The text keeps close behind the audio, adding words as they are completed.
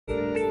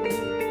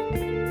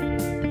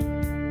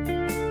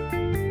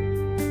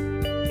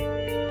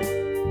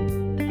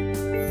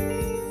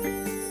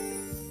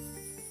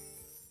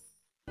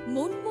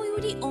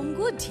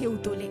ঢেউ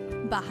তোলে,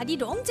 বাহারি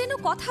রং যেন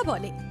কথা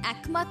বলে।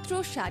 একমাত্র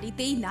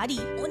শাড়িতেই নারী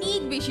অনেক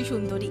বেশি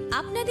সুন্দরী।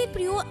 আপনাদের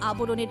প্রিয়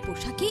আবরণের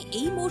পোশাকে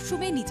এই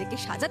মরশুমে নিজেকে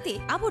সাজাতে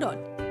আবরণ।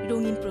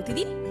 রঙিন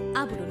প্রতিদিন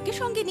আবরণকে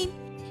সঙ্গে নিন,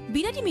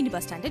 বিরাটি মিনি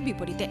বাস স্ট্যান্ডের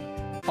বিপরীতে।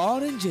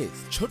 অরেঞ্জেস,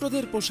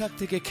 ছোটদের পোশাক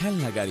থেকে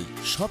খেলনা গাড়ি,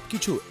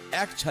 সবকিছু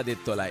এক ছাদের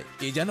তলায়।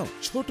 এ যেন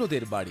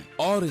ছোটদের বাড়ি।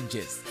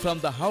 Oranges from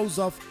the house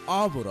of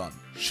আবরণ।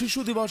 শিশু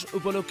দিবস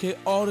উপলক্ষে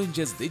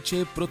অরেঞ্জেস দিচ্ছে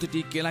প্রতিটি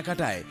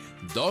কেনাকাটায়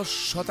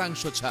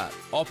 10% ছাড়।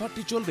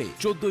 অফারটি চলবে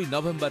 14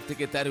 নভেম্বর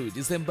থেকে 13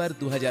 ডিসেম্বর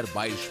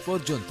 2022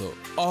 পর্যন্ত।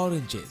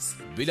 অরেঞ্জেস,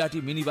 বিলাটি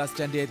মিনি বাস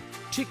স্ট্যান্ডের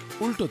ঠিক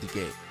উল্টো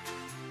দিকে।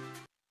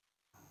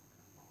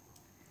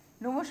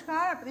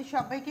 নমস্কার, আপনাদের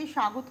সবাইকে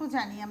স্বাগত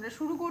জানিয়ে আমরা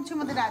শুরু করছি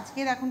আমাদের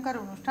আজকের এখনকার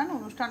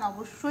অনুষ্ঠান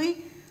অবশ্যই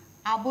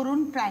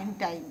আবরণ প্রাইম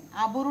টাইম।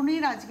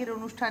 আবরণের আজকের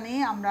অনুষ্ঠানে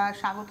আমরা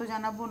স্বাগত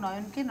জানাবো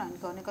নয়নকে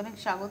অনেক অনেক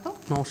স্বাগত।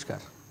 নমস্কার।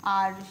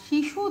 আর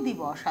শিশু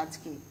দিবস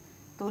আজকে,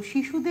 তো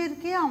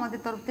শিশুদেরকে আমাদের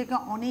তরফ থেকে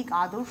অনেক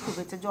আদর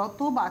শুভেচ্ছা। যত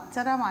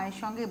বাচ্চারা মায়ের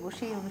সঙ্গে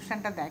বসে এই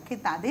অনুষ্ঠানটা দেখে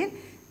তাদের,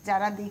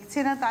 যারা দেখছে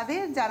না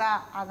তাদের, যারা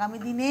আগামী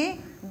দিনে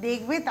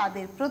দেখবে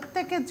তাদের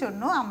প্রত্যেকের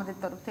জন্য আমাদের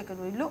তরফ থেকে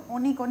রইল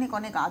অনেক অনেক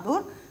অনেক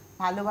আদর,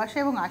 ভালোবাসা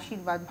এবং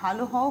আশীর্বাদ।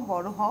 ভালো হও,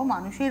 বড় হও,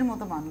 মানুষের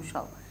মতো মানুষ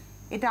হও।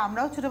 এটা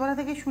আমরাও ছোটবেলা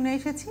থেকে শুনে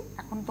এসেছি,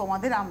 এখন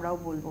তোমাদের আমরাও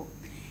বলবো।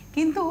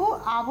 কিন্তু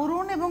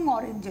আবরণ এবং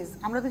অরেঞ্জেস,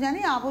 আমরা তো জানি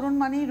আবরণ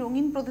মানে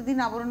রঙিন প্রতিদিন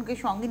আবরণকে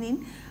সঙ্গে নিন,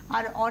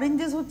 আর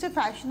অরেঞ্জেস হচ্ছে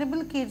ফ্যাশনেবল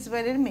কিডস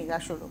ওয়্যারের মেগা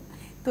শোরুম।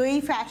 তো এই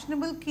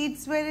ফ্যাশনেবল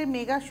কিডস ওয়্যারের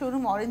মেগা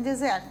শোরুম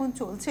অরেঞ্জেসে এখন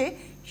চলছে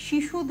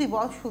শিশু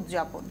দিবস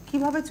উদযাপন।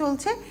 কিভাবে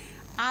চলছে?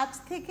 আজ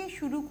থেকে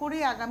শুরু করে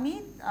আগামী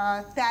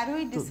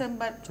 13ই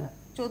ডিসেম্বর,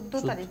 14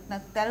 তারিখ না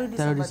 13ই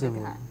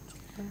ডিসেম্বর, হ্যাঁ,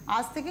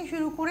 আজ থেকে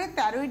শুরু করে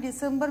 13ই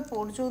ডিসেম্বর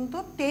পর্যন্ত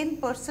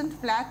 10%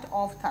 ফ্ল্যাট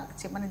অফ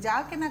থাকছে। মানে যা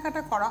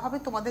কেনাকাটা করা হবে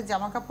তোমাদের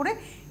জামা কাপড়ে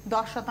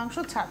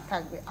 10% ছাড়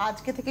থাকবে।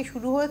 আজকে থেকে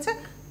শুরু হয়েছে,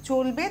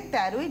 চলবে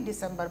 13ই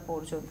ডিসেম্বর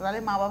পর্যন্ত।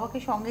 তাহলে মা বাবাকে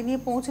সঙ্গে নিয়ে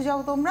পৌঁছে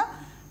যাও তোমরা।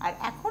 আর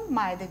এখন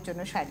মায়েদের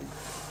জন্য শাড়ি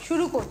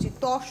শুরু করছি।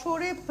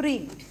 তসরে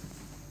প্রিন্ট,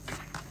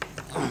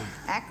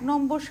 1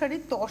 নম্বর শাড়ি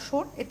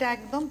তসর। এটা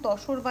একদম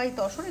তসর বাই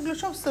তসর, এগুলো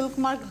সব সিল্ক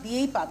মার্ক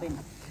দিয়েই পাবেন।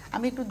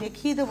 আমি একটু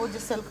দেখিয়ে দেবো যে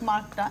সিল্ক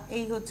মার্কটা,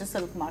 এই হচ্ছে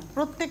সিল্ক মার্ক।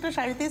 প্রত্যেকটা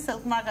শাড়িতেই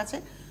সিল্ক মার্ক আছে,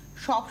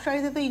 সব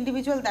শাড়িতে তো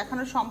ইন্ডিভিজুয়াল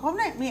দেখানো সম্ভব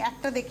নয়, আমি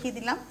একটা দেখিয়ে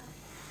দিলাম।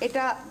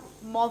 এটা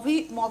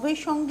মভের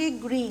সঙ্গে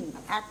গ্রিন,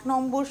 1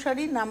 নম্বর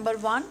শাড়ি, নাম্বার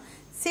 1,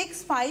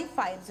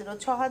 6550,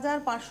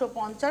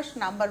 6550,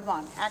 নাম্বার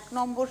 1, 1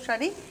 নম্বর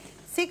শাড়ি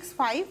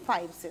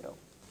 6550।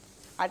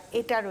 আর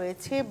এটা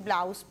রয়েছে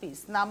ব্লাউজ পিস,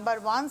 নাম্বার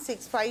 1,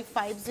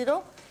 6550।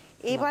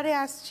 এবারে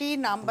আসছি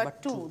নাম্বার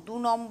 2, 2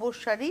 নম্বর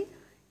শাড়ি।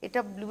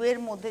 এটা ব্লু এর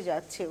মধ্যে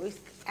যাচ্ছে, ওই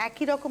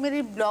একই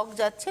রকমেরই ব্লক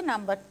যাচ্ছে,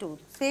 নাম্বার 2,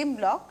 সেম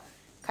ব্লক,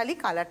 খালি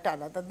কালারটা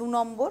আলাদা। 2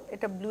 নম্বর,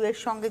 এটা ব্লু এর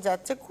সঙ্গে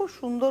যাচ্ছে, খুব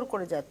সুন্দর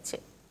করে যাচ্ছে।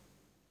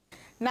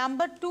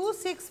 Number 2,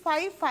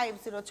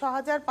 6550,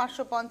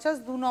 6550,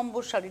 2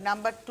 number sari,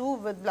 number 2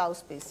 with blouse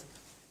piece.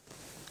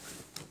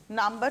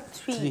 Number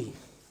 3,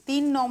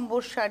 3 নম্বর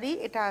শাড়ি,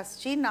 এটা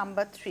আসছি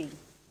নাম্বার 3।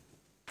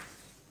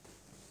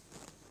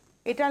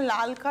 এটা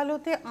লাল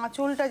কালোতে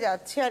আঁচলটা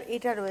যাচ্ছে, আর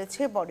এটা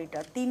রয়েছে বডিটা।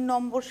 3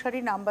 নম্বর শাড়ি,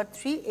 নাম্বার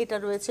 3, এটা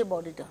রয়েছে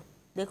বডিটা,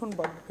 দেখুন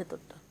বডির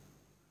ভেতরটা।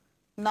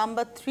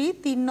 নাম্বার 3,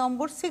 3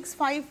 নম্বর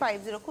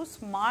 6550, খুব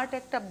স্মার্ট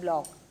একটা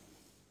block.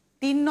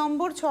 3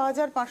 number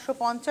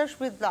 6550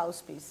 with blouse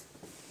piece.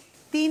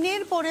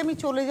 3-এর পরে আমি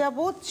চলে যাব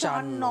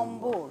 4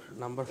 নম্বর।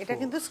 এটা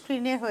কিন্তু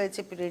স্ক্রিনে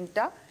হয়েছে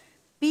প্রিন্টটা,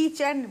 পিচ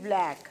অ্যান্ড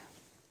ব্ল্যাক,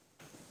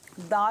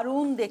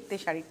 দারুণ দেখতে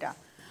শাড়িটা।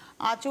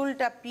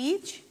 আঁচলটা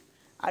পিচ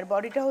আর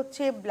বডিটা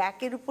হচ্ছে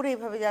ব্ল্যাকের উপরে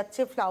এভাবে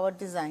যাচ্ছে ফ্লাওয়ার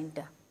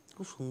ডিজাইনটা,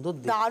 খুব সুন্দর,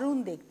 দারুণ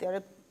দেখতে। আর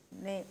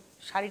মানে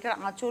শাড়িটার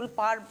আঁচল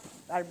পার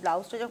আর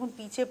ব্লাউজটা যখন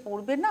পিছে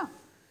পড়বে না,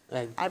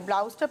 আর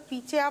ব্লাউজটা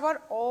পিছে আবার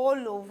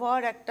অল ওভার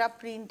একটা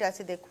প্রিন্ট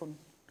আছে, দেখুন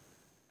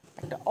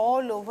একটা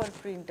অল ওভার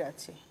প্রিন্ট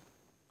আছে।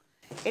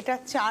 এটা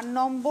 4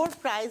 নম্বর,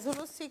 প্রাইস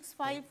হলো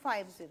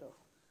 6550।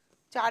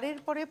 4-এর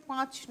পরে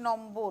 5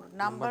 নম্বর,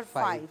 নাম্বার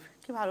 5,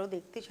 কি ভালো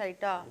দেখতে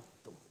শাড়িটা,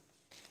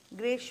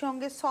 গ্রের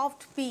সঙ্গে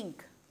সফট পিঙ্ক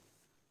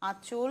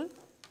আঁচল,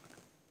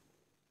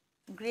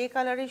 গ্রে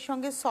কালারের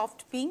সঙ্গে সফট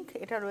পিঙ্ক,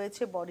 এটা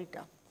রয়েছে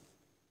বডিটা।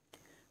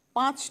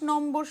 5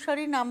 নম্বর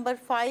শাড়ি, নাম্বার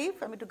 5,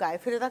 আমি একটু গায়ে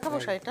ফেলে দেখাবো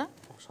শাড়িটা,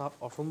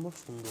 অসম্ভব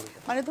সুন্দর।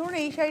 মানে ধরুন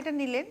এই শাড়িটা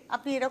নিলেন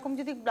আপনি, এরকম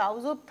যদি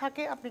ব্লাউজও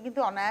থাকে আপনি কিন্তু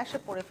অনায়াসে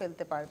পরে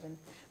ফেলতে পারবেন।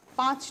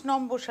 5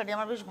 নম্বর শাড়ি,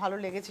 আমার বেশ ভালো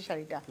লেগেছে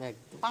শাড়িটা।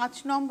 5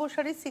 নম্বর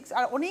শাড়ি 6,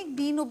 আর অনেক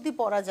দিন অবধি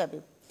পরা যাবে।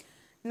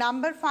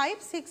 Number 5,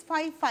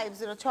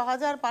 6550,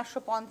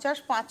 6550,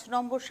 5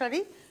 number sari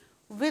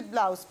with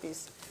blouse piece.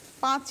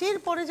 5-এর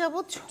পরে যাব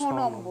 6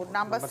 নম্বর,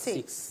 নাম্বার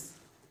 6।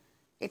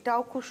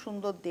 এটাও খুব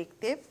সুন্দর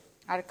দেখতে,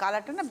 আর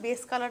কালারটা না,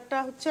 বেস কালারটা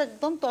হচ্ছে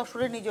একদম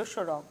তসরের নিজস্ব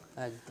রং।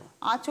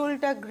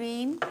 আঁচলটা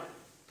গ্রিন,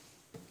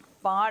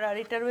 পাড়, আর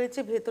এটা রয়েছে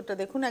ভেতরটা,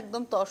 দেখুন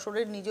একদম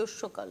তসরের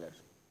নিজস্ব কালার।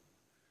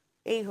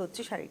 এই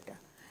হচ্ছে শাড়িটা।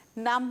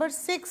 নাম্বার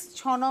 6,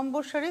 6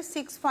 নম্বর শাড়ি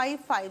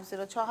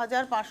 6550,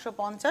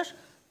 6550,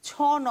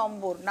 6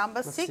 নম্বর,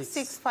 নাম্বার 6,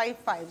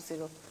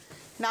 6550।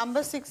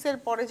 নাম্বার 6-এর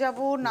পরে যাব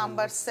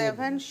নাম্বার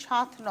 7,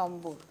 7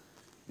 নম্বর,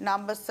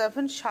 নাম্বার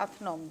 7, 7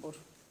 নম্বর।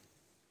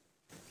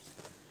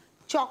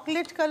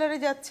 চকলেট কালারে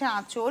যাচ্ছে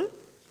আঁচল,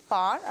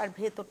 পাড়, আর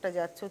ভেতরটা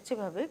যাচ্ছে হচ্ছে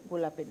ভাবে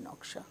গোলাপের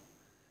নকশা।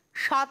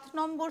 7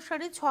 নম্বর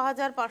sari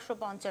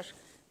 6550,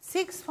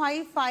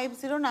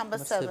 6550 number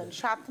 7,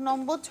 7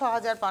 number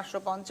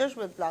 6550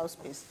 with blouse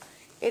piece.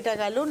 এটা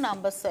গেল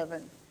নাম্বার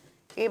 7।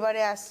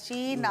 এবারে আসছি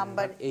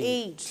নাম্বার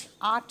 8,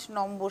 8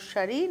 নম্বর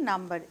শাড়ি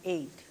নাম্বার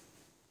 8।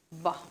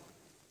 বাহ,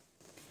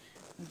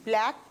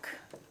 ব্ল্যাক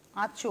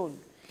আঁচল,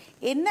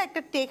 এর না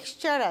একটা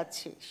টেক্সচার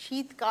আছে,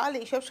 শীতকাল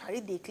এইসব শাড়ি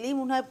দেখলেই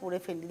মনে হয় পরে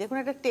ফেলি। দেখুন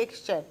একটা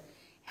টেক্সচার,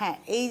 হ্যাঁ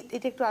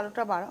এটা একটু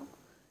আলোটা বাড়াও,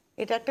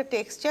 এটা একটা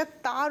টেক্সচার,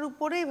 তার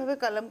উপরে এইভাবে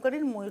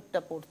কালামকারীর ময়ূরটা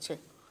পড়ছে।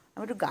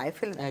 আমি একটু গায়ে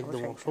ফেলে দেবো।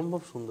 একদম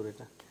অসম্ভব সুন্দর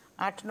এটা।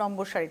 8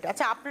 নম্বর শাড়িটা।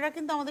 আচ্ছা, আপনারা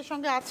কিন্তু আমাদের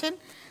সঙ্গে আছেন,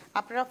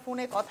 আপনারা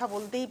ফোনে কথা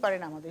বলতেই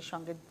পারেন আমাদের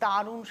সঙ্গে।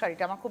 দারুণ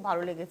শাড়িটা, আমার খুব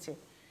ভালো লেগেছে।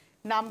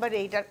 নাম্বার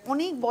 8, আর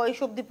অনেক বয়স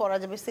অবধি পরা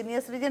যাবে,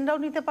 সিনিয়র সিটিজেনরাও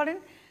নিতে পারেন,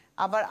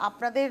 আবার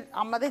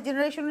আমাদের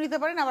জেনারেশনও নিতে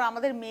পারেন, আবার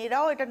আমাদের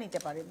মেয়েরাও এটা নিতে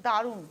পারেন।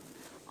 দারুণ।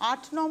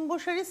 8 নম্বর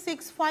sari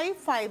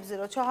 6550,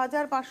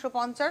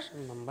 6550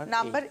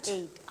 number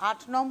 8,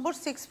 8 number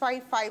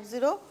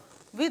 6550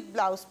 with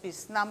blouse piece.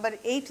 Number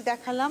 8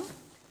 দেখালাম।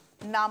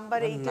 নাম্বার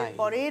 8 এর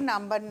পরে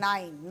নাম্বার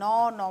 9,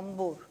 9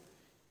 নম্বর,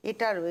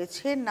 এটা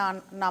রয়েছে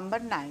নাম্বার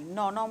 9,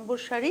 9 নম্বর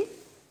শাড়ি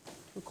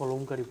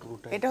কলমকারী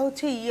পুরোটা। এটা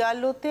হচ্ছে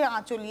ইয়ালোতে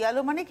আঁচল।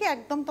 ইয়ালো মানে কি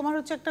একদম তোমার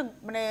হচ্ছে একটা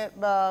মানে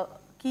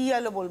কি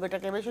ইয়ালো বলবে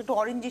এটাকে, বেশ একটু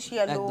অরেঞ্জিশ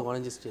ইয়ালো, একদম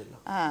অরেঞ্জিশ ইয়ালো।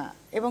 হ্যাঁ,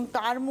 এবং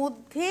তার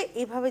মধ্যে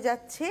এভাবে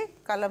যাচ্ছে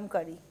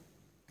কালামকারী।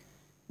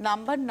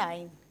 নাম্বার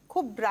 9,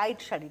 খুব ব্রাইট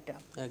শাড়িটা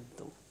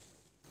একদম।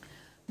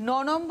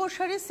 9 নম্বর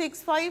শাড়ি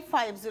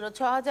 6550,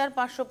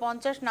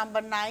 6550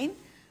 নাম্বার 9,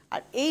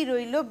 আর এই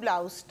রইল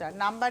ব্লাউজটা।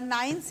 নাম্বার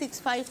 9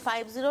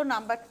 6550,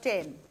 নাম্বার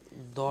 10,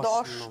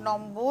 10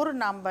 নম্বর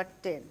নাম্বার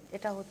 10,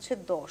 এটা হচ্ছে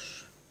 10।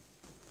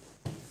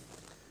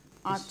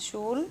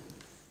 আঁচল,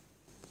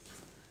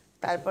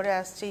 তারপরে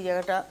আসছে এই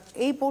জায়গাটা,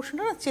 এই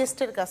পোর্শনটা না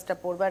চেস্টের কাজটা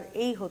পড়বে, আর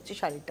এই হচ্ছে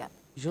শাড়িটা।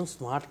 ভীষণ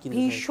স্মার্ট, কিন্তু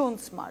ভীষণ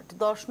smart.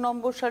 10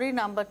 number sari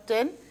number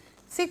 10,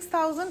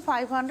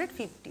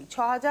 6550,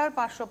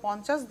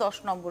 6550 10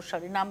 number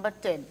sari number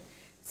 10,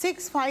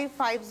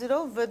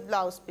 6550 with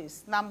blouse piece.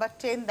 Number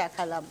 10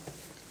 দেখালাম।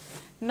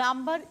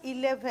 নাম্বার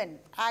 11,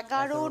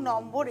 11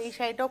 নম্বর, এই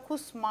শাড়িটাও খুব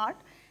স্মার্ট,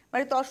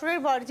 মানে তসরের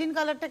ভার্জিন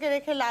কালারটাকে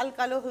রেখে লাল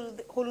কালো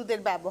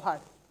হলুদের ব্যবহার,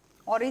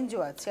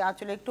 অরেঞ্জও আছে,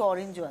 আঁচলে একটু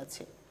অরেঞ্জও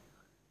আছে।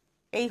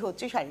 এই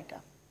হচ্ছে শাড়িটা।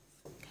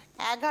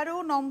 11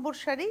 নম্বর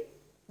শাড়ি,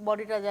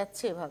 বডিটা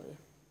যাচ্ছে এভাবে।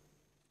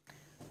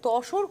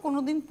 তসর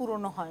কোনোদিন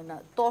পুরনো হয় না,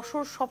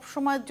 তসর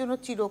সবসময়ের জন্য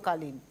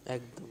চিরকালীন।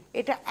 একদম।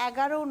 এটা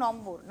 11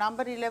 নম্বর,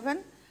 নাম্বার 11,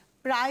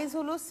 প্রাইস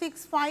হলো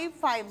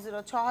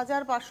 6550,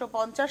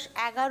 6550,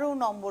 11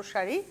 নম্বর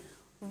sari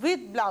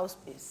with blouse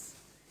piece.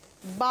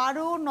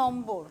 12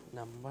 number,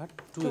 number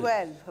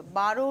 12,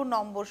 12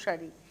 নম্বর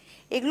শাড়ি।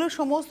 এগুলো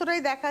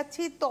সমস্তটাই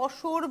দেখাচ্ছি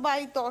তসর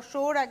বাই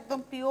তসর, একদম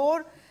পিওর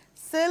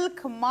সিল্ক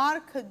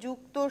মার্ক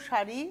যুক্ত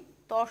শাড়ি,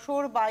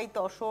 তসর বাই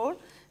তসর,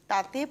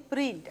 তাতে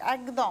প্রিন্ট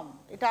একদম।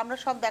 এটা আমরা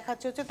সব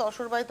দেখাচ্ছি হচ্ছে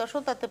তসর বাই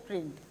তসর, তাতে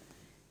প্রিন্ট।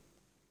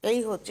 এই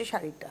হচ্ছে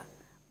শাড়িটা।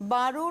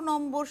 12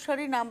 নম্বর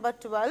sari number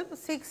 12,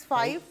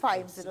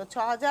 6550,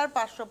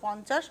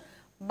 6550,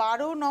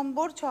 12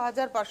 number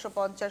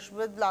 6550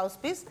 with blouse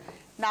piece.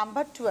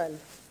 Number 12।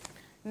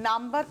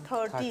 Number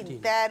 13,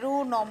 13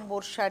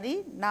 number sari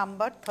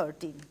number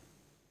 13,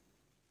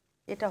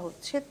 এটা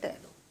হচ্ছে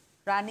 13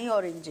 রানী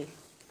অরেঞ্জে।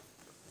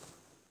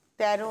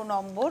 13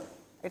 নম্বর,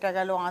 এটা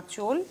গেল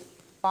আঁচল,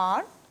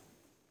 পাড়,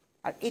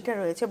 আর এটা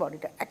রয়েছে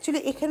বডিটা।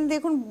 অ্যাকচুয়ালি এখানে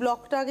দেখুন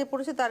ব্লকটা আগে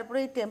পড়েছে, তারপরে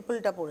এই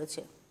টেম্পলটা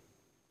পড়েছে।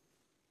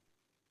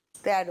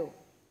 13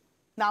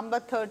 নাম্বার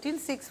 13,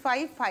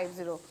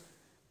 6550।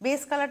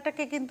 বেস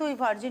কালারটাকে কিন্তু ওই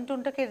ভার্জিন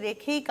টোনটাকে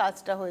রেখেই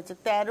কাজটা হয়েছে।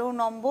 13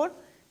 নম্বর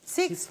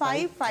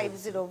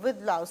 6550 উইথ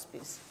ব্লাউজ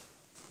পিস।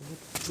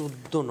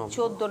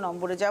 14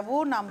 নম্বরে যাব।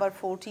 নাম্বার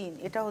 14,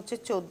 এটা হচ্ছে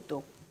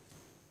 14,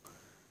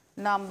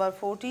 নাম্বার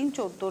 14,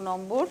 14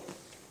 নম্বর,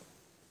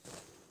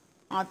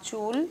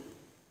 আঁচল,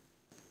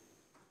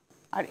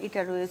 আর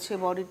এটা রয়েছে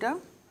বডিটা।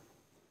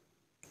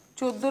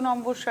 14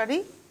 নম্বর শাড়ি,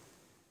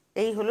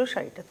 এই হলো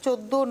শাড়িটা।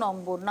 14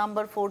 নম্বর,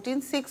 নাম্বার 14,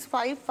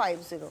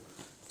 6550,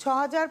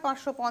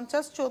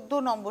 6550, 14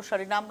 নম্বর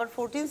শাড়ি নাম্বার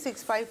 14,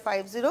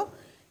 6550।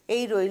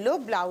 এই রইল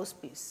ব্লাউজ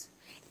পিস।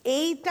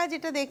 এইটা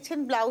যেটা দেখছেন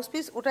ব্লাউজ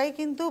পিস, ওটাই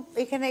কিন্তু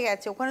এখানে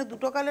গেছে, ওখানে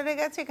দুটো কালারে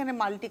গেছে, এখানে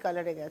মাল্টি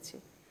কালারে গেছে।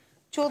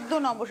 14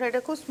 নম্বর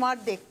শাড়িটা খুব স্মার্ট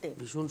দেখতে,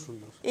 ভীষণ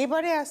সুন্দর।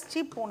 এবারে আসছি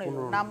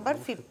 15, নাম্বার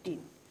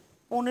 15,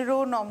 15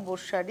 নম্বর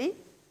শাড়ি।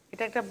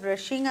 এটা একটা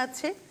ব্রাশিং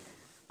আছে,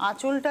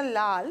 আঁচলটা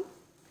লাল,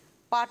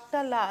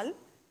 পাটটা লাল,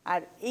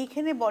 আর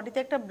এইখানে বডিতে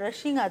একটা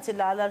ব্রাশিং আছে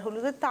লাল আর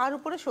হলুদের, তার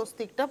উপরে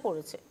স্বস্তিকটা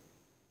পড়েছে।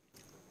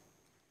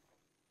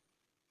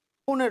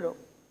 15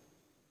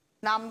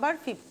 number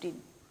 15,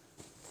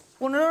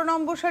 15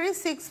 number sari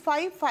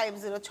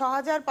 6550,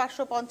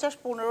 6550,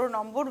 15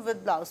 number with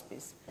blouse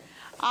piece.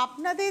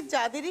 আপনাদের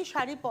যাদেরই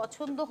শাড়ি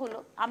পছন্দ হলো,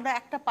 আমরা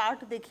একটা পার্ট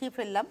দেখিয়ে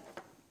ফেললাম।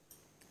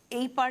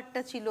 এই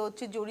পার্টটা ছিল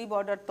হচ্ছে জরি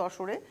বর্ডার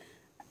তসরে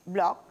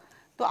ব্লক,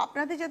 তো তো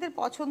আপনাদের যাদের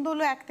পছন্দ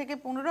হলো 1 থেকে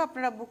 15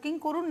 আপনারা বুকিং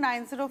করুন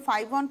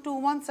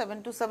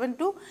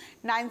 9051217272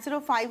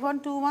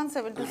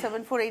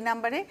 9051217274 এই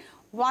নাম্বারে।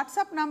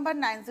 হোয়াটসঅ্যাপ নাম্বার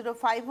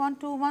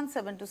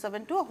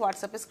 9051217272,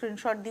 হোয়াটসঅ্যাপে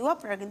স্ক্রিনশট দিয়েও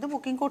আপনারা কিন্তু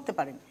বুকিং করতে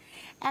পারেন।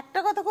 একটা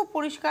কথা খুব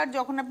পরিষ্কার,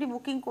 যখন আপনি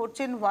বুকিং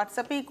করছেন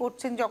হোয়াটসঅ্যাপেই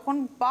করছেন যখন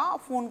বা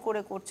ফোন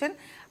করে করছেন,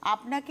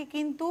 আপনাকে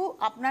কিন্তু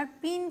আপনার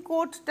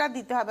পিনকোডটা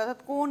দিতে হবে,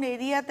 অর্থাৎ কোন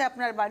এরিয়াতে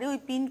আপনার বাড়ি ওই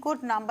পিনকোড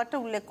নাম্বারটা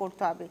উল্লেখ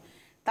করতে হবে।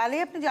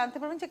 তাহলেই আপনি জানতে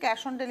পারবেন যে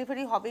ক্যাশ অন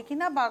ডেলিভারি হবে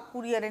কিনা বা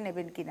কুরিয়ারে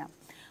নেবেন কিনা।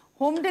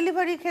 হোম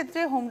ডেলিভারির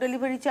ক্ষেত্রে হোম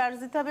ডেলিভারি চার্জ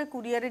দিতে হবে,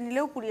 কুরিয়ারে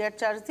নিলেও কুরিয়ার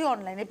চার্জ দিয়ে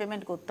অনলাইনে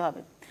পেমেন্ট করতে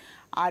হবে।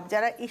 আর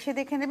যারা এসে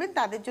দেখে নেবেন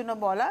তাদের জন্য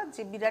বলা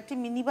যে বিরাটি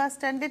মিনি বাস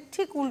স্ট্যান্ডের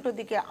ঠিক উল্টো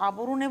দিকে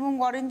আবরণ এবং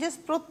অরেঞ্জেস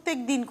প্রত্যেক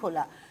দিন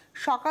খোলা,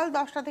 সকাল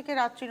 10টা থেকে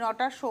রাত্রি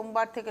 9টা,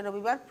 সোমবার থেকে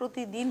রবিবার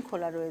প্রতিদিন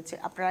খোলা রয়েছে।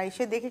 আপনারা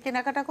এসে দেখে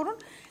কেনাকাটা করুন,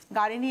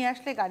 গাড়ি নিয়ে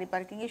আসলে গাড়ি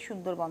পার্কিংয়ের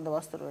সুন্দর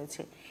বন্দোবস্ত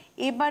রয়েছে।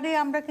 এবারে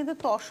আমরা কিন্তু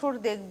তসর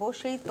দেখব,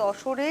 সেই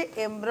তসরে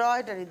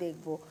এমব্রয়ডারি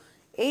দেখব।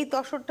 এই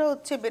তসরটা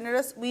হচ্ছে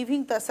বেনারস উইভিং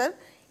তাসার,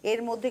 এর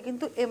মধ্যে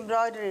কিন্তু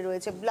এমব্রয়ডারি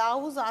রয়েছে,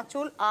 ব্লাউজ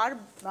আঁচল আর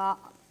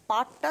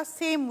পাটটা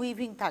সেম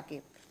উইভিং থাকে।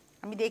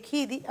 আমি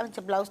দেখিয়ে দিই, আমি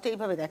ব্লাউজটা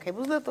এইভাবে দেখাই,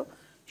 বুঝলে তো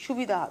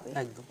সুবিধা হবে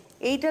একদম।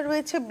 এইটা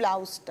রয়েছে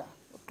ব্লাউজটা,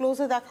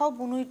 ক্লোজে দেখাও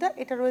বুনুইটা,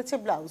 এটা রয়েছে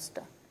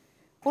ব্লাউজটা।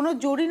 কোনো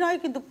জড়ি নয়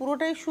কিন্তু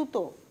পুরোটাই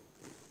সুতো,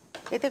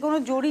 এতে কোনো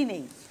জড়ি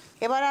নেই।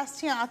 এবার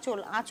আসছি আঁচল,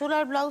 আঁচল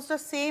আর ব্লাউজটা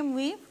সেম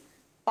উইভ,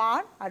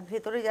 পার আর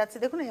ভেতরে যাচ্ছে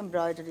দেখুন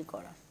এমব্রয়ডারি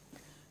করা।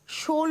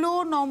 16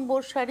 নম্বর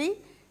শাড়ি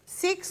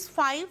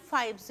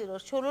 6550,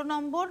 16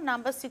 নম্বর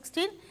নাম্বার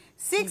 16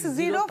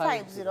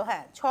 6050,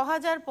 হ্যাঁ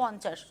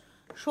 6050।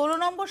 16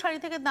 নম্বর শাড়ি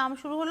থেকে দাম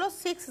শুরু হলো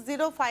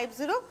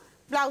 6050,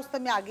 ব্লাউজ তো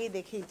আমি আগেই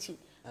দেখিয়েছি।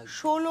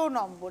 16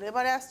 নম্বর,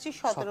 এবারে আসছি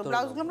 17,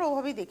 ব্লাউজগুলো আমরা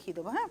ওভাবেই দেখিয়ে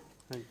দেবো। হ্যাঁ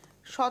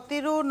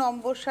 17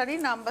 নম্বর শাড়ি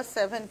নাম্বার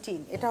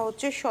 17, এটা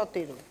হচ্ছে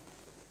 17।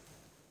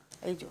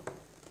 এই যে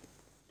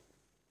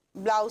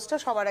ব্লাউজটা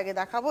সবার আগে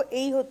দেখাবো,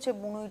 এই হচ্ছে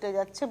বুনুইটা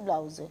যাচ্ছে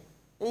ব্লাউজে,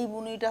 এই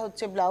বুনুইটা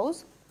হচ্ছে ব্লাউজ।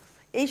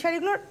 এই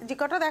শাড়িগুলোর যে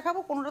কটা দেখাবো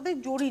কোনোটাতেই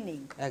জড়ি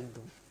নেই,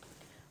 একদম।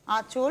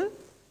 আঁচল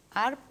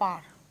আর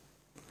পাড়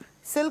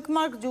সিল্ক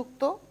মার্ক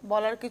যুক্ত,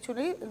 বলার কিছু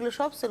নেই, এগুলো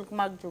সব সিল্ক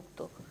মার্ক যুক্ত।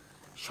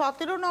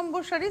 17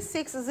 নম্বর শাড়ি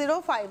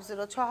 6050,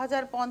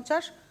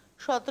 6050,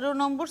 17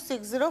 নম্বর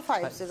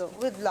 6050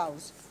 উইথ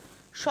ব্লাউজ।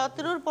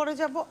 17-র পরে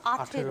যাব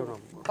 18।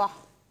 বাহ,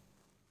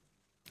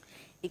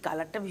 এই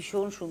কালারটা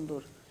ভীষণ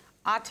সুন্দর।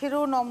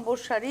 18 নম্বর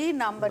শাড়ি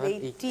নাম্বার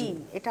 18,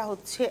 এটা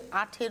হচ্ছে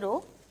 18।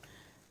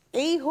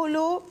 এই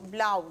হলো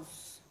ব্লাউজ,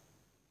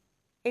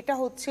 এটা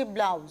হচ্ছে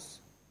ব্লাউজ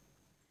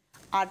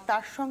আর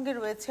তার সঙ্গে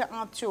রয়েছে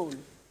আঁচল।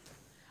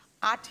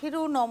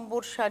 18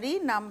 নম্বর শাড়ি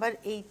নাম্বার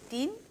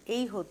 18,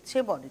 এই হচ্ছে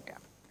বডিটা।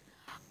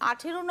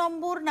 18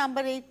 নম্বর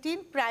নাম্বার 18,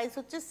 প্রাইস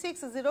হচ্ছে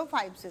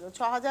 6050,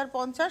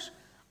 6050,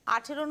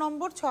 18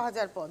 নম্বর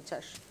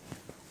 6050।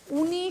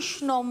 19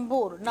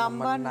 নম্বর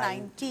নাম্বার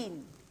 19,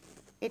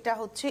 এটা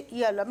হচ্ছে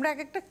ইয়েলো, আমরা এক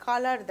একটা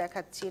কালার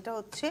দেখাচ্ছি। এটা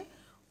হচ্ছে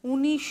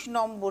 19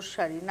 নম্বর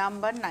শাড়ি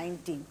নাম্বার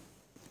 19,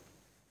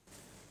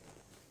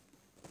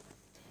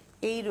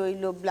 এই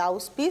রইল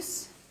ব্লাউজ পিস।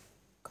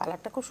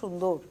 কালারটা খুব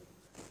সুন্দর,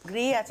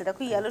 গ্রে আছে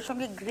দেখো, ইয়েলোর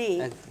সঙ্গে গ্রে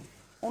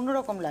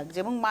অন্যরকম লাগছে।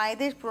 এবং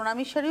মায়েদের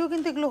প্রণামী শাড়িও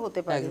কিন্তু এগুলো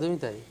হতে পারে, একদমই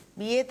তাই।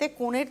 বিয়েতে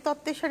কোণের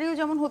তত্ত্বের শাড়িও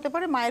যেমন হতে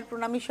পারে, মায়ের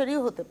প্রণামী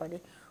শাড়িও হতে পারে।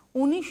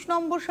 19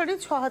 নম্বর শাড়ি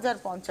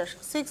 6050,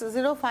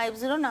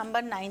 6050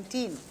 নাম্বার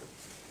 19।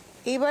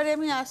 এবারে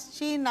আমি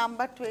আসছি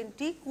নাম্বার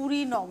 20,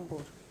 20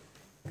 নম্বর,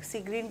 সি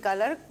গ্রিন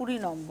কালার, 20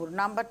 নম্বর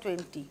নাম্বার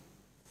 20,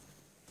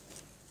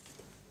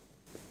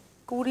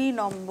 20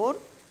 নম্বর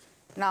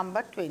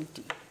নাম্বার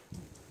 20।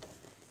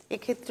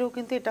 এক্ষেত্রেও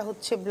কিন্তু এটা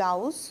হচ্ছে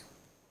ব্লাউজ,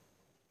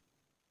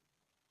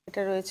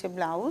 এটা রয়েছে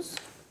ব্লাউজ,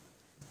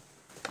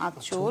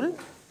 আঁচল,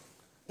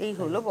 এই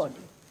হলো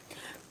বডি।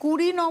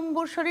 20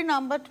 নম্বর শাড়ি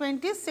নাম্বার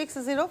 20,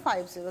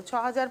 6050,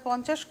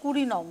 6050,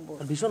 20 নম্বর,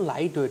 ভীষণ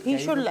লাইট ওয়েট,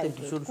 ভীষণ লাইট।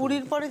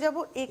 20-র পরে যাব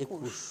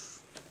 21,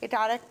 এটা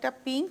আর একটা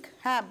পিঙ্ক,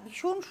 হ্যাঁ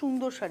ভীষণ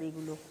সুন্দর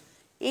শাড়িগুলো।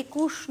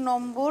 21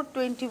 নম্বর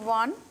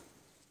 21,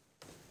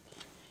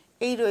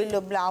 এই রইল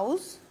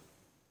ব্লাউজ,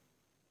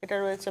 এটা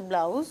রয়েছে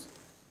ব্লাউজ,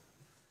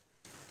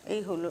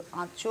 এই হলো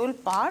আঁচল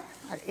পাড়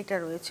আর এটা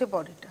রয়েছে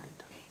বডিটা।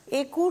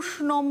 21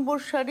 নম্বর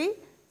শাড়ি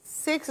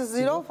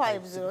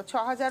 6050,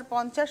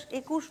 6050,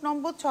 21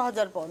 নম্বর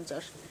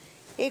 6050।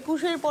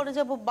 21-এর পরে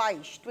যাব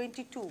 22,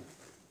 22,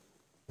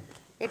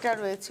 এটা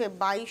রয়েছে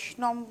 22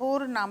 নম্বর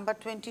নাম্বার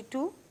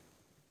 22,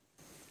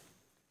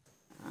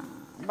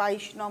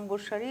 22 নম্বর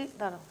শাড়ি,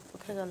 দাঁড়াও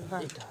কোথায় গেল,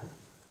 হ্যাঁ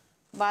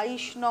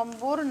 22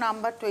 নম্বর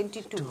নাম্বার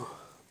 22,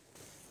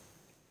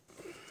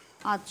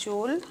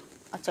 আঁচল।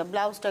 আচ্ছা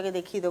ব্লাউজটাকে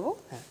দেখিয়ে দেবো,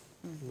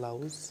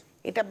 ব্লাউজ,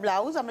 এটা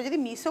ব্লাউজ। আমরা যদি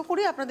মিসও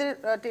করি আপনাদের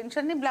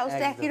টেনশন নেই,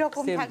 ব্লাউজটা একই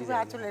রকম থাকবে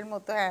আঁচলের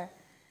মতো। হ্যাঁ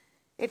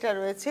এটা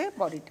রয়েছে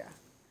বডিটা,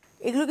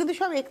 এগুলো কিন্তু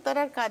সব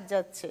একতারার কাজ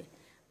যাচ্ছে।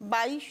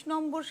 22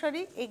 নম্বর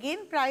শাড়ি, এগেন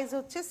প্রাইস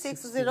হচ্ছে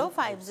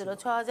 6050,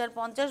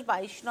 6050,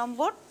 22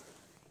 নম্বর।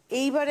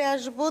 এইবারে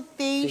আসবো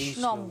 23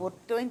 নম্বর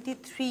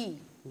 23,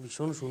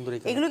 ভীষণ সুন্দর।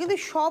 এগুলো কিন্তু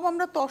সব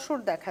আমরা তসর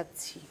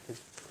দেখাচ্ছি।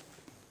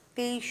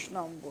 23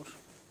 নম্বর,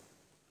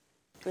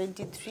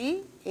 23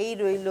 এই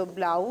রইল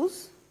ব্লাউজ,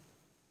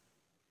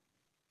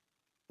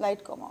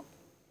 লাইট কমাও,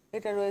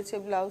 এটা রয়েছে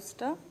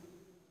ব্লাউজটা,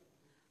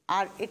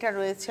 আর এটা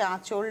রয়েছে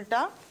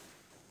আঁচলটা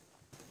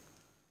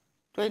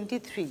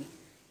 23,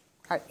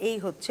 আর এই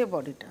হচ্ছে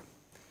বডিটা।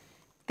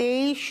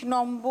 23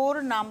 নম্বর,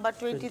 নাম্বার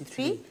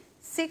 23,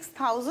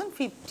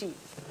 6050।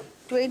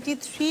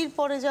 23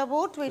 পরে যাব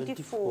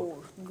 24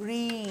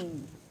 গ্রিন,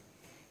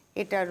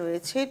 এটা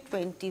রয়েছে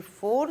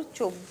 24,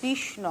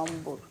 24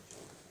 নম্বর,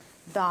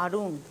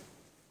 দারুণ।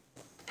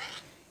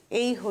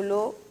 এই হলো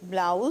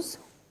ব্লাউজ,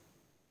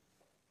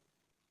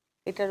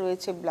 এটা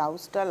রয়েছে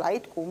ব্লাউজটা,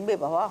 লাইট কমবে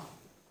বাবা,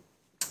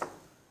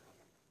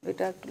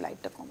 এটা একটু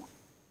লাইটটা কমা,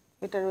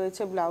 এটা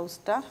রয়েছে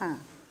ব্লাউজটা। হ্যাঁ,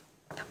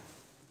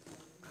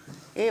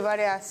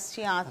 এবারে আসছি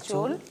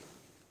আঁচল,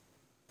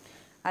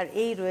 আর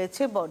এই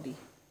রয়েছে বডি।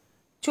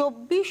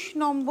 24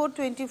 নম্বর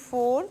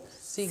 24,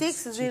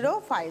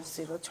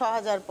 6050,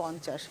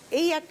 6050।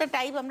 এই একটা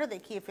টাইপ আমরা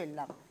দেখিয়ে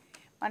ফেললাম,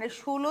 মানে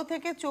 16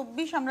 থেকে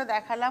 24 আমরা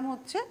দেখালাম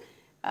হচ্ছে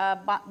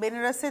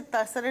বেনারসের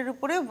তাসারের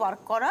উপরে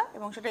ওয়ার্ক করা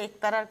এবং সেটা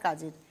একতারার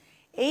কাজের।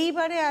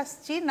 এইবারে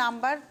আসছি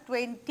নাম্বার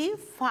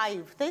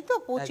 25, তাই তো?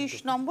 25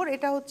 নম্বর,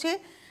 এটা হচ্ছে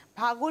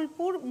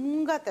ভাগলপুর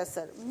মুঙ্গা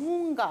তাসার,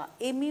 মুঙ্গা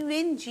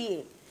MUNGA।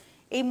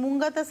 এই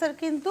মুঙ্গা তাসার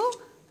কিন্তু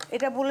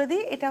এটা বলে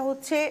দিই, এটা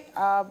হচ্ছে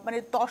মানে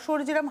তসর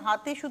যেরকম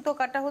হাতে সুতো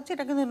কাটা হচ্ছে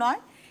এটা কিন্তু নয়,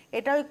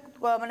 এটা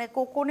মানে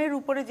কোকনের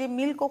উপরে যে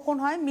মিল কোকন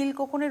হয়, মিল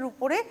কোকনের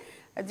উপরে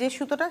যে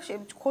সুতোটা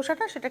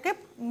খোসাটা সেটাকে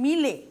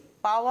মিলে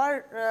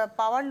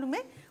পাওয়ার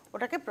লুমে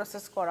ওটাকে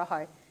প্রসেস করা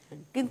হয়।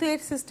 কিন্তু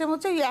এর সিস্টেম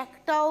হচ্ছে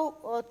একটাও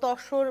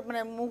তসর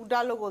মানে মুগ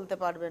ডালও বলতে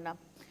পারবে না।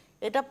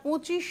 এটা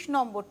 25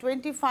 নম্বর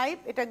 25,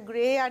 এটা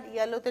গ্রে আর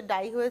ইয়েলোতে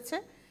ডাই হয়েছে,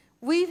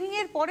 উইভিং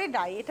এর পরে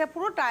ডাই, এটা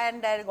পুরো টাই অ্যান্ড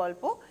ডাইয়ের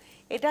গল্প।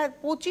 এটা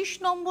 25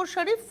 নম্বর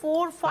শাড়ি,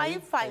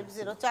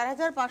 4550,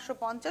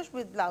 4550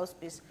 উইথ ব্লাউজ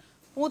পিস।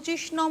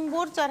 25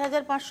 নম্বর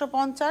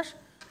 4550।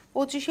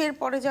 25-এর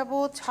পরে যাব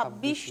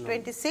 26,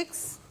 26,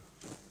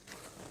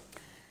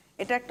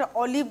 এটা একটা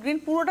অলিভ গ্রিন,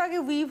 পুরোটা আগে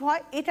উইভ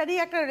হয়, এটারই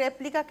একটা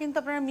রেপ্লিকা কিন্তু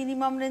আপনারা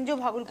মিনিমাম রেঞ্জেও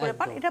ভাগলপুরে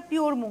পান, এটা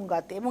পিওর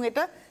মুঙ্গাতে, এবং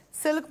এটা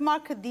সিল্ক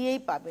মার্ক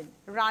দিয়েই পাবেন।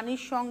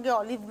 রানীর সঙ্গে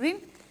অলিভ গ্রিন,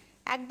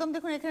 একদম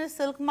দেখুন এখানে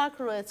সিল্ক মার্ক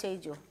রয়েছে, এই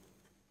যে,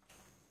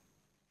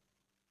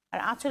 আর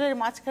আঁচলের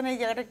মাঝখানে এই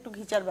জায়গাটা একটু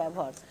ঘিচার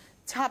ব্যবহার।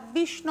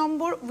 26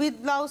 নম্বর উইথ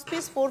ব্লাউজ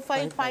পিস,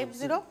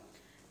 4550।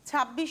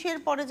 26-এর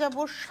পরে যাব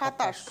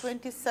 27,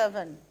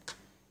 27,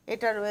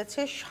 এটা রয়েছে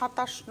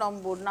 27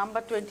 নম্বর,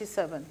 নাম্বার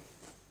 27,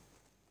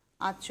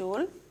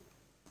 আঁচল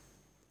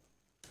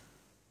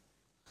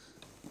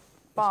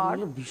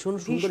ভীষণ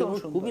সুন্দর এবং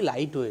খুবই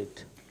light weight.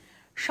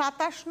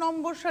 27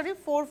 number sari,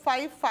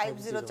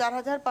 4550,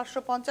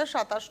 4550,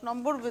 27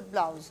 number with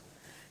blouse.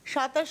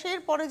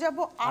 27-এর পরে যাব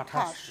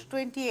 28,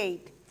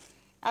 28।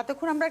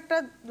 এতক্ষণ আমরা একটা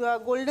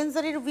গোল্ডেন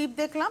জারির উইভ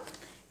দেখলাম,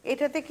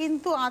 এটাতে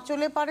কিন্তু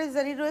আঁচলে পারে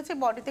জারি রয়েছে,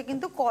 বডিতে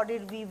কিন্তু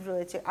কর্ডের উইভ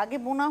রয়েছে, আগে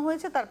বোনা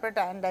হয়েছে তারপরে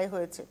টাই অ্যান্ড ডাই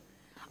হয়েছে।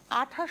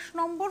 28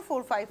 নম্বর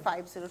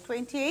 4550,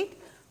 28,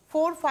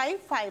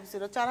 4550,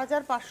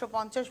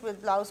 4550 উইথ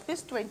ব্লাউজ পিস।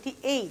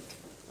 28,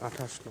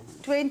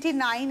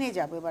 29-এ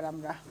যাবো এবার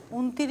আমরা,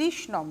 29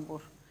 নম্বর।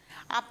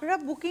 আপনারা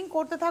বুকিং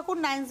করতে থাকুন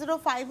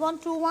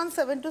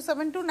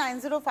 9051217272,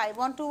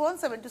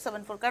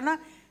 9051217274, কেননা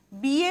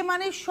বিয়ে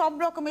মানে সব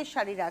রকমের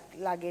শাড়ি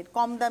লাগে,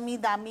 কম দামি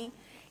দামি।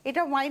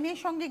 এটা ওয়াইনের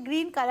সঙ্গে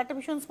গ্রিন কালারটা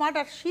ভীষণ স্মার্ট,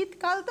 আর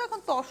শীতকাল তো এখন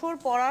তসর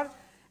পরার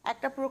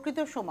একটা প্রকৃত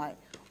সময়।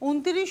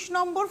 29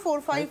 নম্বর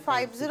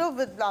 4550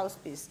 উইথ ব্লাউজ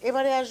পিস।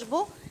 এবারে আসবো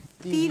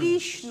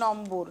 30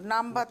 নম্বর,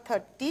 নাম্বার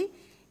 30,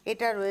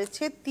 এটা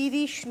রয়েছে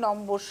 30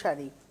 নম্বর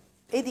শাড়ি,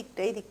 এই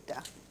দিকটা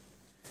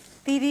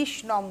 30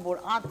 নম্বর,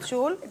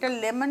 আঁচল, এটা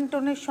লেমন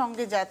টোনের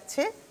সঙ্গে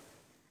যাচ্ছে,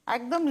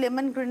 একদম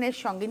লেমন গ্রিনের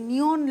সঙ্গে,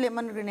 নিয়ন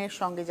লেমন গ্রিনের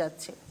সঙ্গে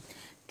যাচ্ছে।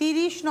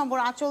 30 নম্বর,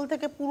 আঁচল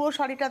থেকে পুরো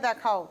শাড়িটা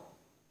দেখাও,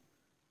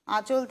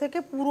 আঁচল থেকে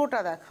পুরোটা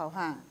দেখাও।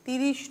 হ্যাঁ,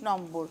 30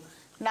 নম্বর,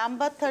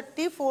 নাম্বার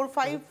 30,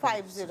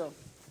 4550।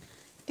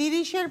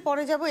 30-এর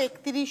পরে যাব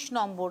 31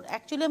 নম্বর।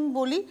 অ্যাকচুয়ালি আমি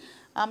বলি,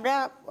 আমরা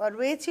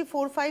রয়েছি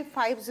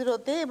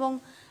 4550-তে এবং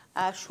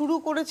শুরু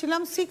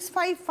করেছিলাম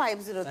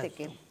 6550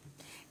 থেকে।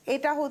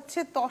 এটা হচ্ছে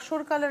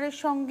তসর কালারের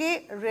সঙ্গে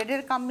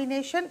রেডের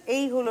কম্বিনেশন।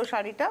 এই হলো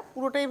শাড়িটা,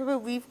 পুরোটা এইভাবে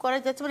উইভ করা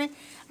যাচ্ছে, মানে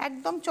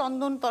একদম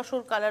চন্দন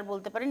তসর কালার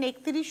বলতে পারেন।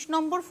 31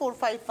 নম্বর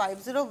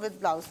 4550 উইথ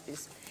ব্লাউজ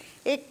পিস।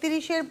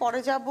 31-এর পরে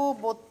যাব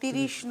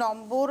 32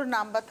 নম্বর,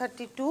 নাম্বার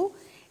 32,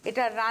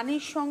 এটা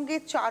রানীর সঙ্গে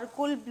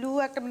চারকোল ব্লু,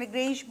 একটা মানে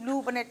গ্রেইশ ব্লু,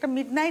 মানে একটা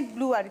মিডনাইট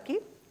ব্লু আর কি,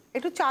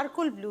 একটু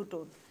চারকোল ব্লু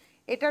টোন।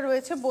 এটা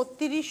রয়েছে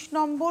 32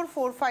 নম্বর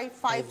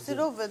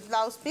 4550 উইথ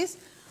ব্লাউজ পিস।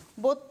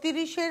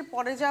 32-এর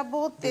পরে যাব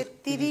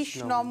 33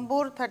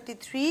 নম্বর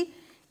 33,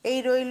 এই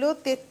রইল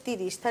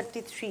 33,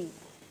 33।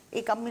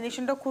 এই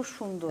কম্বিনেশনটা খুব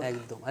সুন্দর,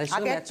 একদম।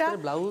 আগে একটা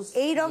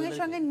এই রঙের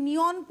সঙ্গে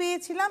নিয়ন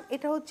পেয়েছিলাম,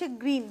 এটা হচ্ছে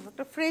গ্রিন,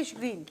 একটা ফ্রেশ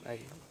গ্রিন।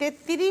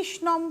 33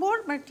 নম্বর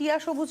মানে টিয়া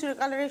সবুজ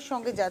কালারের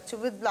সঙ্গে যাচ্ছে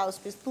উইথ ব্লাউজ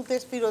পিস, তুতে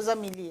ফিরোজা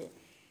মিলিয়ে।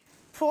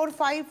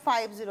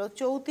 4550,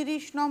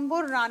 34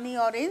 নম্বর রানী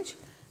অরেঞ্জ,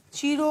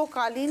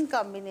 চিরকালীন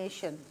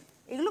কম্বিনেশন।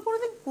 এগুলো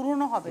কোনোদিন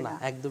পুরনো হবে না,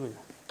 একদমই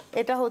না।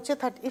 এটা হচ্ছে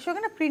 30, এর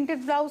সঙ্গে না প্রিন্টেড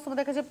ব্লাউজ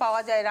তোমাদের কাছে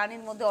পাওয়া যায়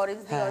রানীর মধ্যে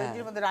অরেঞ্জ দিয়ে,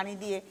 অরেঞ্জের মধ্যে রানী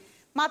দিয়ে,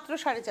 মাত্র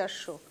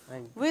 450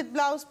 with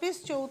blouse piece.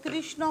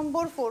 34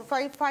 number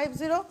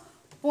 4550,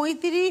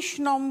 35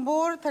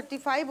 number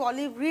 35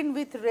 olive green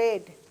with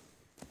red,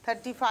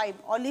 35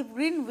 olive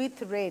green with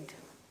red,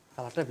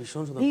 কালারটা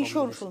ভীষণ সুন্দর,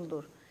 ভীষণ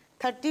সুন্দর।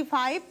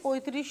 35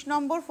 35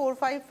 নম্বর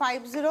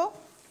 4550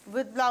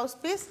 উইথ ব্লাউজ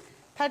পিস।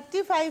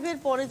 35 এর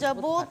পরে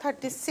যাব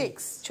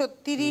 36,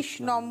 36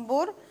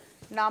 নম্বর,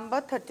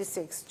 নাম্বার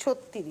 36,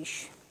 36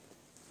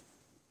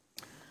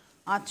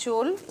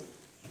 আঁচল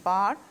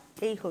পার,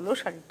 এই হলো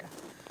শাড়িটা।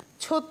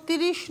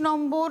 36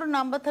 নম্বর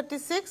number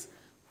 36,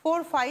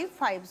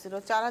 4550,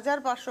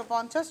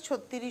 4550,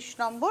 36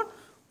 number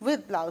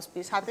with blouse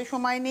piece. হাতে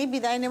সময় নেই,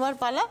 বিদায় নেবার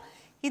পালা।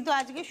 কিন্তু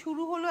আজকে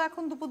শুরু হলো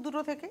এখন দুপুর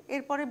 2টো থেকে,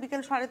 এরপরে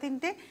বিকেল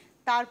 3:30,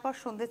 তারপর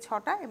সন্ধ্যে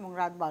 6টা এবং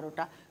রাত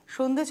 12টা।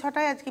 সন্ধ্যে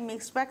 6টায় আজকে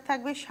মিক্সড ব্যাগ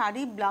থাকবে,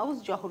 শাড়ি ব্লাউজ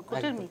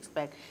জহরকোটের মিক্সড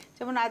ব্যাগ।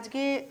 যেমন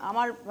আজকে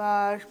আমার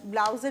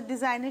ব্লাউজের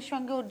ডিজাইনের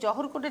সঙ্গে ওর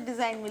জহরকোটের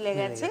ডিজাইন মিলে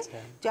গেছে।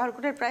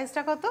 জহরকোটের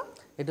প্রাইসটা কত?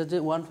 এটা হচ্ছে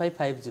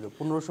 1550,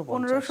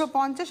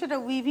 1550। এটা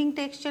উইভিং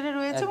টেক্সচারে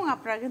রয়েছে এবং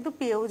আপনারা কিন্তু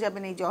পেয়েও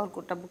যাবেন এই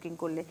জহরকোটটা বুকিং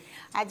করলে।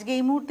 আজকে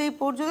এই মুহূর্তে এই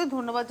পর্যন্ত।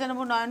 ধন্যবাদ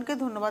জানাবো নয়নকে,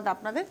 ধন্যবাদ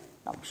আপনাদের,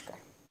 নমস্কার।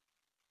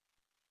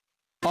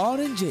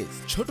 অরেঞ্জেস,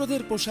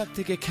 ছোটদের পোশাক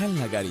থেকে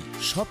খেলনা গাড়ি,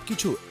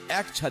 সবকিছু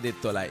এক ছাদের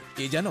তলায়।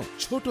 এ যেন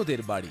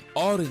ছোটদের বাড়ি।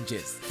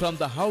 Oranges from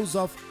the house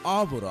of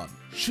আবরন।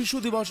 শিশু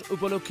দিবস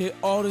উপলক্ষে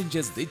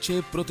অরেঞ্জেস দিচ্ছে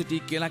প্রতিটি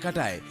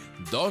কেনাকাটায়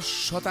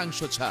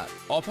 10% ছাড়।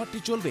 অফারটি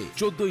চলবে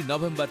 14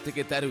 নভেম্বর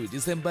থেকে 13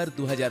 ডিসেম্বর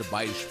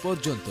 2022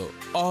 পর্যন্ত।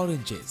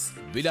 অরেঞ্জেস,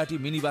 বিলাটি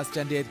মিনি বাস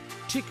স্ট্যান্ডের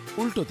ঠিক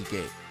উল্টো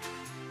দিকে।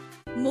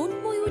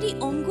 মনময়ূরী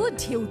অঙ্গ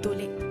ঢেউ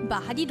তোলে,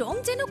 বাহারি রং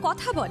যেন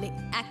কথা বলে।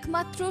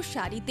 একমাত্র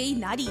শাড়িতেই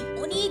নারী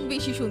অনেক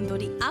বেশি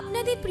সুন্দরী।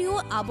 আপনাদের প্রিয়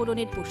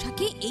আবরণের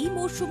পোশাকে এই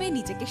মরশুমে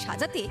নিজেকে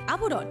সাজাতে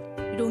আবরণ।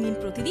 রঙিন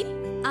প্রতিদিন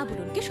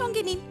আবরণকে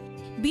সঙ্গে নিন,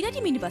 বিরাটি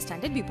মিনি বাস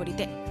স্ট্যান্ডের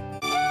বিপরীতে।